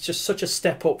 It's just such a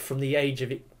step up from the Age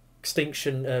of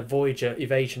Extinction Voyager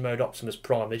Evasion Mode Optimus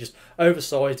Prime. They just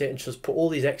oversized it and just put all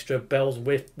these extra bells and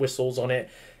whistles on it,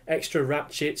 extra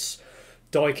ratchets,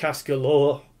 die cast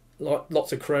galore,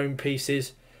 lots of chrome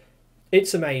pieces.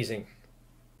 It's amazing.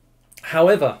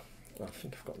 However, I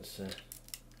think I've got this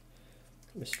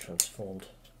mistransformed.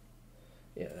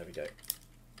 Yeah, there we go.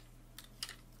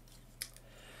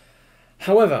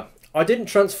 However, I didn't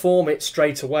transform it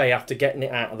straight away after getting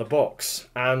it out of the box,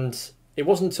 and it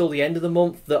wasn't until the end of the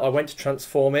month that I went to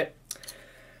transform it.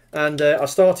 And I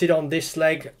started on this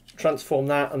leg,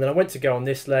 transformed that, and then I went to go on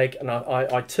this leg, and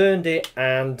I turned it,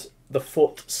 and the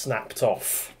foot snapped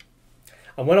off.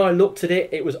 And when I looked at it,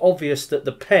 it was obvious that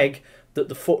the peg that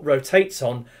the foot rotates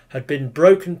on had been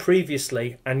broken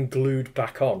previously and glued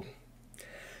back on.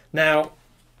 Now,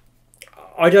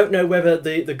 I don't know whether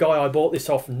the guy I bought this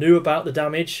off knew about the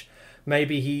damage.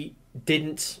 Maybe he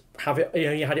didn't have it, you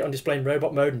know, he had it on display in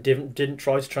robot mode and didn't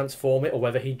try to transform it, or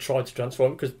whether he tried to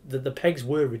transform it, because the pegs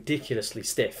were ridiculously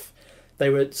stiff. They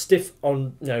were stiff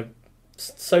on, you know,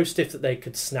 so stiff that they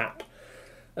could snap.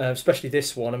 Especially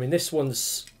this one. I mean, this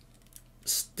one's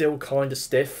still kind of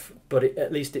stiff, but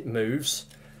at least it moves.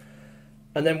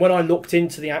 And then when I looked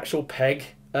into the actual peg,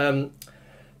 the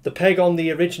peg on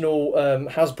the original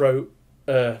Hasbro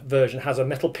version has a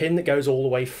metal pin that goes all the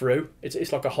way through.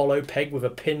 It's like a hollow peg with a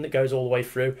pin that goes all the way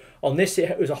through. On this,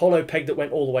 it was a hollow peg that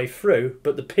went all the way through,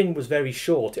 but the pin was very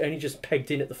short. It only just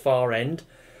pegged in at the far end.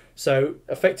 So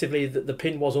effectively, the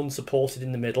pin was unsupported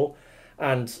in the middle.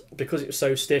 And because it was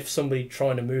so stiff, somebody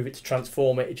trying to move it to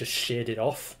transform it, it just sheared it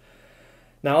off.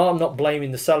 Now, I'm not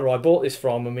blaming the seller I bought this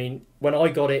from. I mean, when I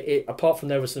got it, apart from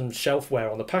there was some shelf wear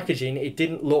on the packaging, it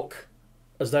didn't look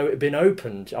as though it had been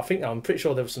opened. I'm pretty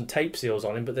sure there were some tape seals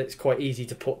on it, but it's quite easy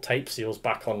to put tape seals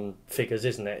back on figures,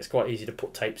 isn't it? It's quite easy to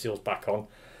put tape seals back on.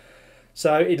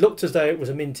 So it looked as though it was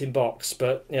a mint in box,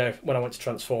 but you know, when I went to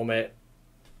transform it,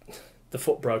 the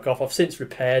foot broke off. I've since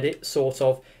repaired it, sort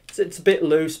of. It's a bit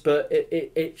loose, but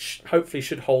it hopefully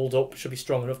should hold up. Should be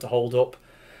strong enough to hold up.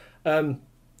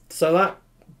 So that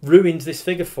ruined this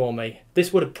figure for me.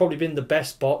 This would have probably been the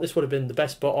best bot. This would have been the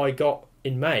best bot I got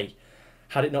in May,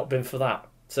 had it not been for that.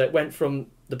 So it went from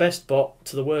the best bot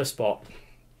to the worst bot,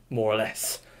 more or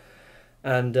less.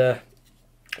 And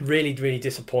really, really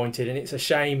disappointed. And it's a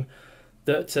shame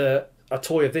that a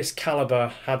toy of this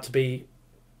caliber had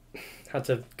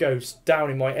to go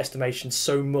down in my estimation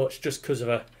so much just because of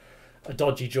a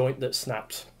dodgy joint that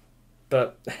snapped.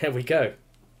 But here we go.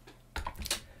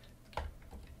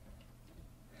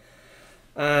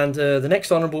 And the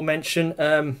next honourable mention,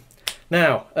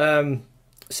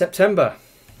 September.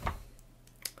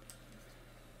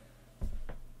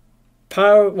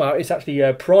 It's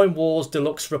actually Prime Wars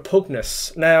Deluxe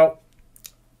Repugnus. Now,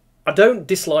 I don't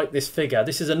dislike this figure.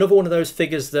 This is another one of those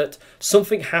figures that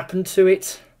something happened to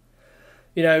it,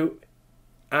 you know,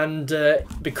 and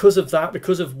because of that,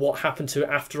 because of what happened to it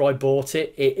after I bought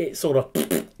it, it sort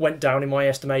of went down in my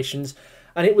estimations,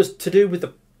 and it was to do with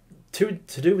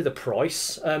the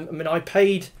price. I mean, I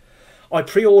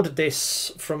pre-ordered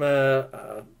this from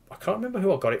I can't remember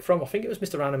who I got it from. I think it was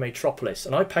Mr. Animatropolis,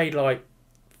 and I paid like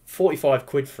 45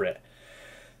 quid for it.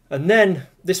 And then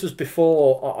this was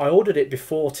before I ordered it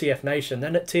before TF Nation.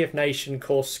 Then at TF Nation, of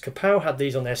course, Kapow had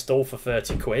these on their stall for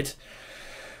 30 quid,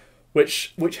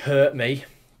 which hurt me.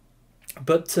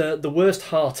 But the worst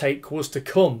heartache was to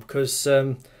come, because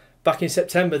back in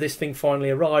September this thing finally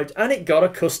arrived and it got a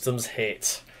customs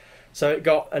hit. So it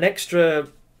got an extra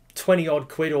 20 odd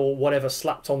quid or whatever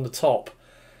slapped on the top,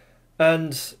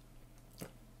 and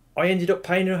I ended up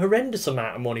paying a horrendous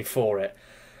amount of money for it.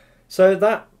 So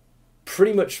that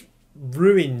pretty much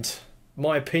ruined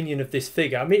my opinion of this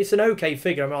figure. I mean, it's an okay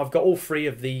figure. I mean, I've got all three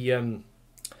of the you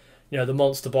know, the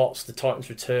Monster Bots, the Titans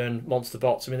Return Monster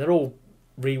Bots. I mean, they're all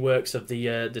reworks of the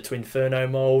Twinferno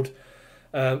mold.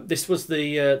 This was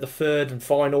the third and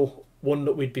final one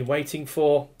that we'd been waiting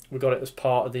for. We got it as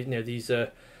part of the, you know, these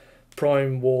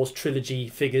Prime Wars trilogy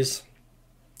figures,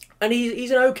 and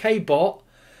he's an okay bot.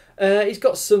 He's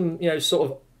got some, you know, sort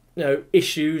of, you know,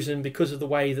 issues, and because of the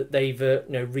way that they've you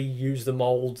know, reused the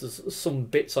molds, there's some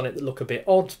bits on it that look a bit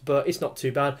odd, but it's not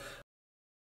too bad.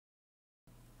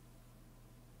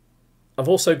 I've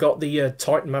also got the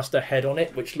Titan Master head on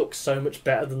it, which looks so much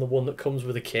better than the one that comes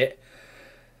with a kit.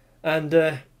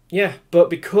 And yeah, but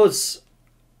because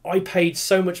I paid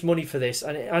so much money for this,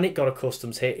 and it got a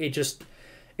customs hit, it just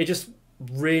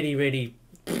really, really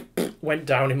went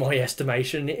down in my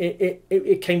estimation.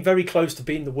 It came very close to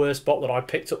being the worst bot that I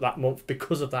picked up that month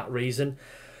because of that reason.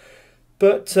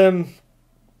 But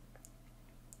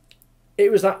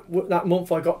it was that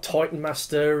month I got Titan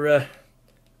Master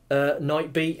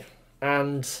Nightbeat,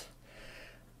 and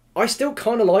I still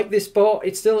kind of like this bot.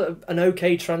 It's still an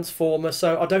okay transformer,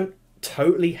 so I don't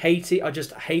totally hate it. I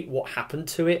just hate what happened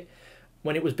to it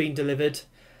when it was being delivered.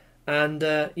 And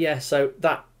yeah, so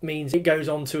that means it goes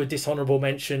on to a dishonourable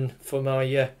mention for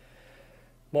my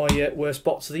worst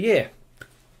bots of the year.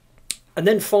 And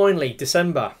then finally,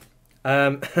 December.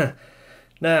 Now,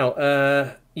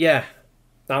 yeah.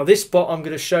 Now this bot I'm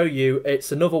going to show you,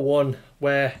 it's another one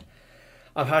where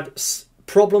I've had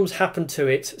problems happen to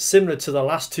it similar to the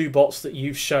last two bots that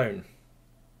you've shown.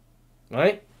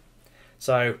 Right?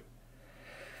 So,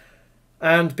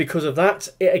 and because of that,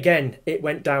 it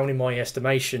went down in my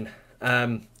estimation.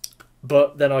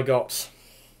 But then I got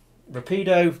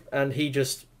Rapido, and he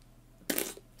just,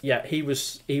 yeah, he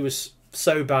was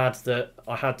so bad that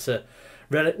I had to,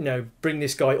 bring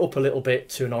this guy up a little bit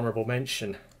to an honourable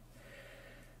mention.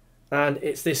 And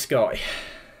it's this guy.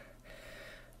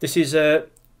 This is a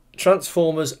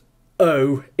Transformers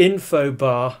O info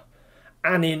bar,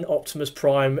 Anin Optimus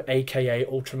Prime, aka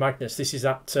Ultra Magnus. This is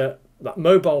that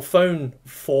mobile phone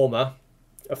former,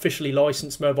 officially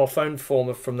licensed mobile phone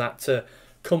former from that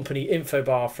company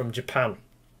Infobar from Japan.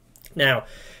 Now,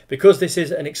 because this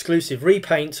is an exclusive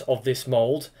repaint of this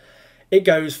mould, it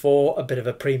goes for a bit of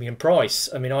a premium price.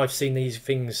 I mean, I've seen these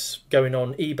things going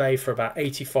on eBay for about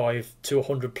 85 to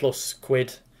 100 plus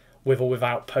quid with or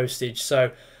without postage.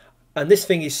 So, and this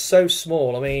thing is so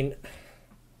small. I mean,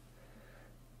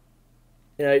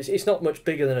 you know, it's not much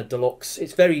bigger than a Deluxe.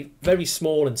 It's very, very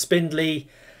small and spindly.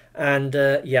 And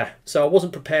yeah, so I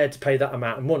wasn't prepared to pay that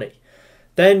amount of money.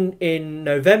 Then in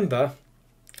November,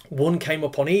 one came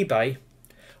up on eBay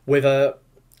with a,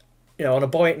 on a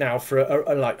buy it now for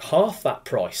like half that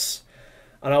price.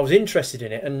 And I was interested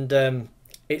in it. And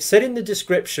it said in the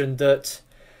description that,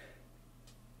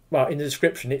 well, in the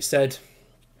description it said,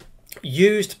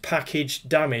 used, packaged,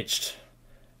 damaged.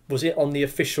 Was it on the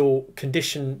official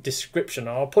condition description?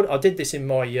 I did this in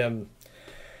my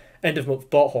end of month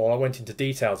bot haul. I went into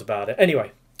details about it.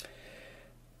 Anyway,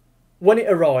 when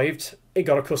it arrived, it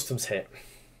got a customs hit.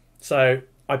 So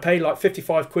I paid like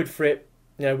 55 quid for it,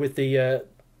 with the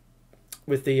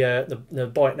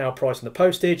buy it now price and the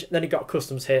postage. Then it got a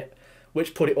customs hit,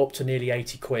 which put it up to nearly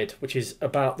 80 quid, which is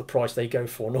about the price they go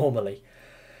for normally.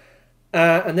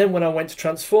 And then when I went to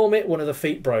transform it, one of the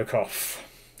feet broke off.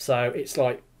 So it's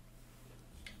like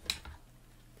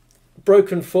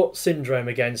broken foot syndrome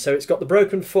again. So it's got the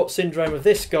broken foot syndrome of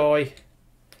this guy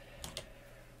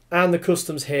and the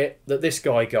customs hit that this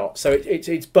guy got. So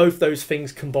it's both those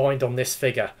things combined on this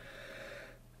figure.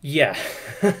 Yeah.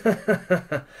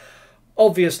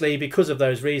 Obviously, because of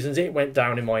those reasons, it went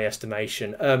down in my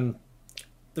estimation.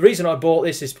 The reason I bought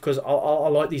this is because I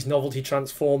like these novelty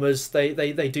transformers.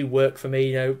 They do work for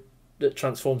me, that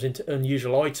transforms into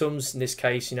unusual items. In this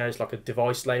case, it's like a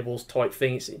device labels type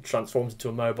thing. It transforms into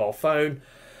a mobile phone.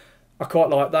 I quite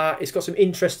like that. It's got some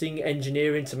interesting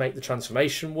engineering to make the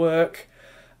transformation work.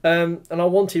 And I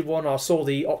wanted one. I saw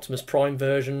the Optimus Prime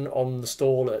version on the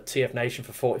stall at TF Nation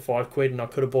for 45 quid, and I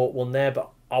could have bought one there,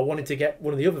 but I wanted to get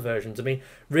one of the other versions. I mean,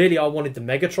 really, I wanted the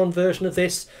Megatron version of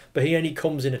this, but he only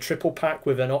comes in a triple pack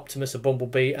with an Optimus, a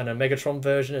Bumblebee, and a Megatron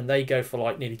version, and they go for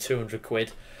like nearly 200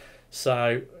 quid.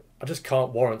 So I just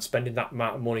can't warrant spending that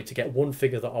amount of money to get one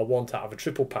figure that I want out of a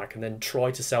triple pack and then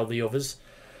try to sell the others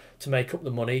to make up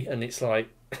the money, and it's like,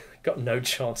 got no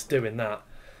chance doing that.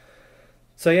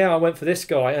 So yeah, I went for this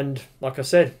guy, and like I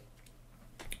said,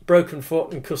 broken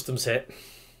foot and customs hit.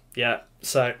 Yeah,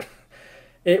 so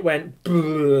it went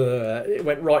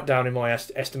right down in my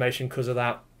estimation because of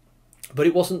that. But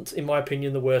it wasn't, in my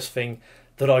opinion, the worst thing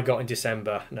that I got in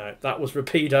December. No, that was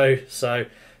Rapido. So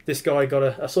this guy got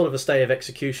a sort of a stay of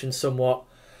execution somewhat,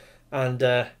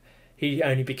 and he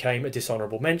only became a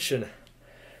dishonourable mention.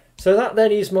 So that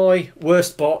then is my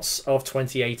worst bots of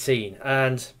 2018.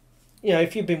 And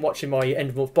if you've been watching my end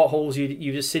of month bot hauls,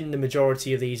 you've just seen the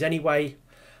majority of these anyway.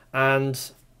 And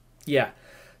yeah,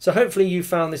 so hopefully you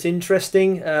found this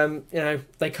interesting.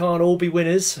 They can't all be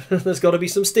winners. There's got to be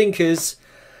some stinkers.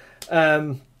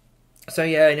 So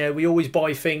yeah, we always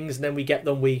buy things and then we get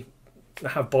them. We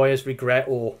have buyer's regret,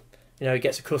 or it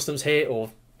gets a customs hit,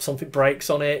 or something breaks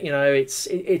on it.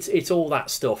 It's all that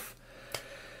stuff.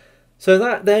 So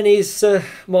that then is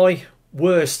my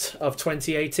worst of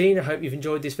 2018. I hope you've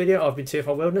enjoyed this video. I've been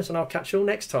TFI Wilderness, and I'll catch you all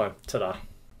next time. Ta-da.